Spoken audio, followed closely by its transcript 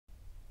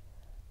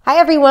Hi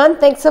everyone,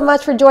 thanks so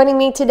much for joining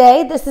me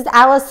today. This is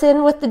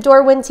Allison with the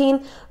Dorwin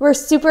team. We're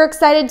super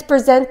excited to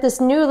present this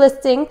new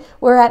listing.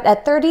 We're at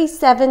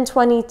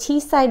 3720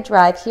 Teeside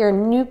Drive here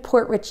in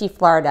Newport Richey,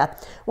 Florida.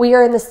 We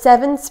are in the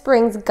Seven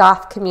Springs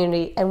Golf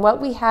community, and what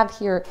we have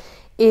here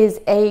is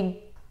a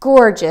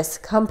gorgeous,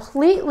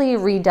 completely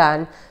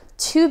redone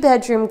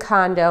 2-bedroom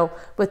condo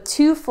with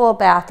 2 full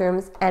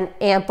bathrooms and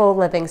ample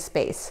living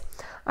space.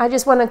 I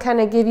just want to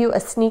kind of give you a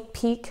sneak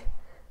peek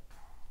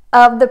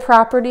of the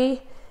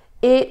property.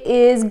 It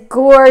is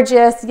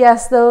gorgeous.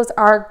 Yes, those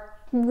are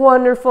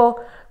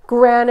wonderful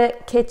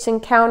granite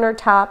kitchen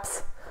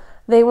countertops.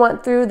 They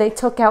went through, they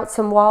took out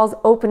some walls,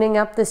 opening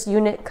up this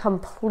unit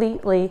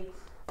completely.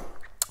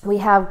 We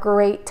have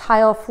great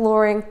tile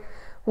flooring.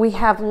 We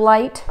have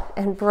light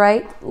and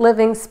bright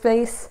living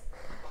space.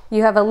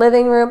 You have a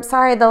living room.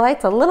 Sorry, the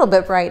light's a little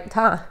bit bright,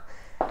 huh?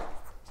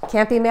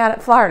 Can't be mad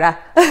at Florida.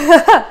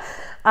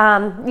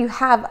 You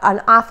have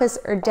an office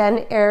or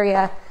den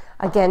area.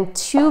 Again,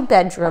 2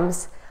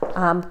 bedrooms.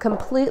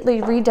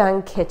 Completely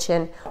redone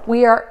kitchen.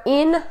 We are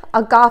in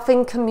a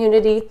golfing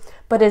community,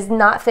 but is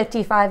not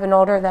 55 and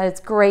older. That is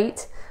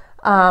great.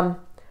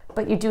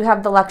 But you do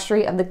have the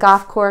luxury of the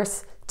golf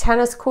course,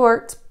 tennis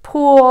courts,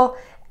 pool,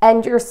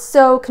 and you're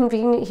so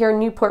convenient here in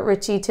Newport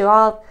Richey to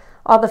all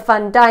the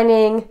fun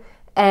dining,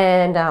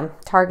 and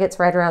Target's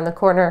right around the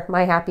corner,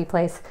 my happy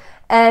place.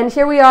 And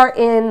here we are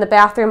in the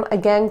bathroom,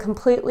 again,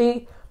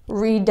 completely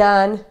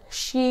redone,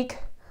 chic,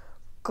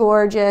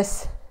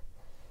 gorgeous.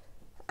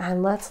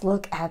 And let's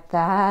look at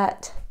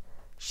that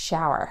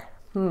shower.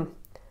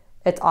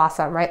 It's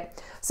awesome, right?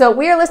 So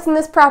we are listing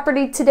this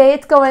property today.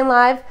 It's going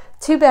live,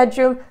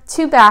 2-bedroom,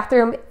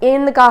 2-bathroom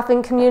in the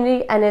golfing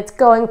community, and it's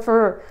going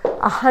for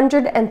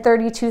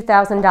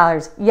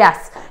 $132,000.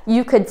 Yes,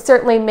 you could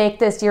certainly make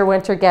this your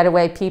winter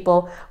getaway,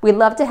 people. We'd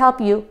love to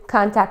help you.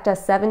 Contact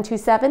us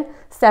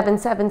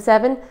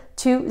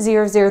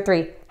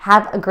 727-777-2003.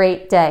 Have a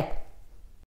great day.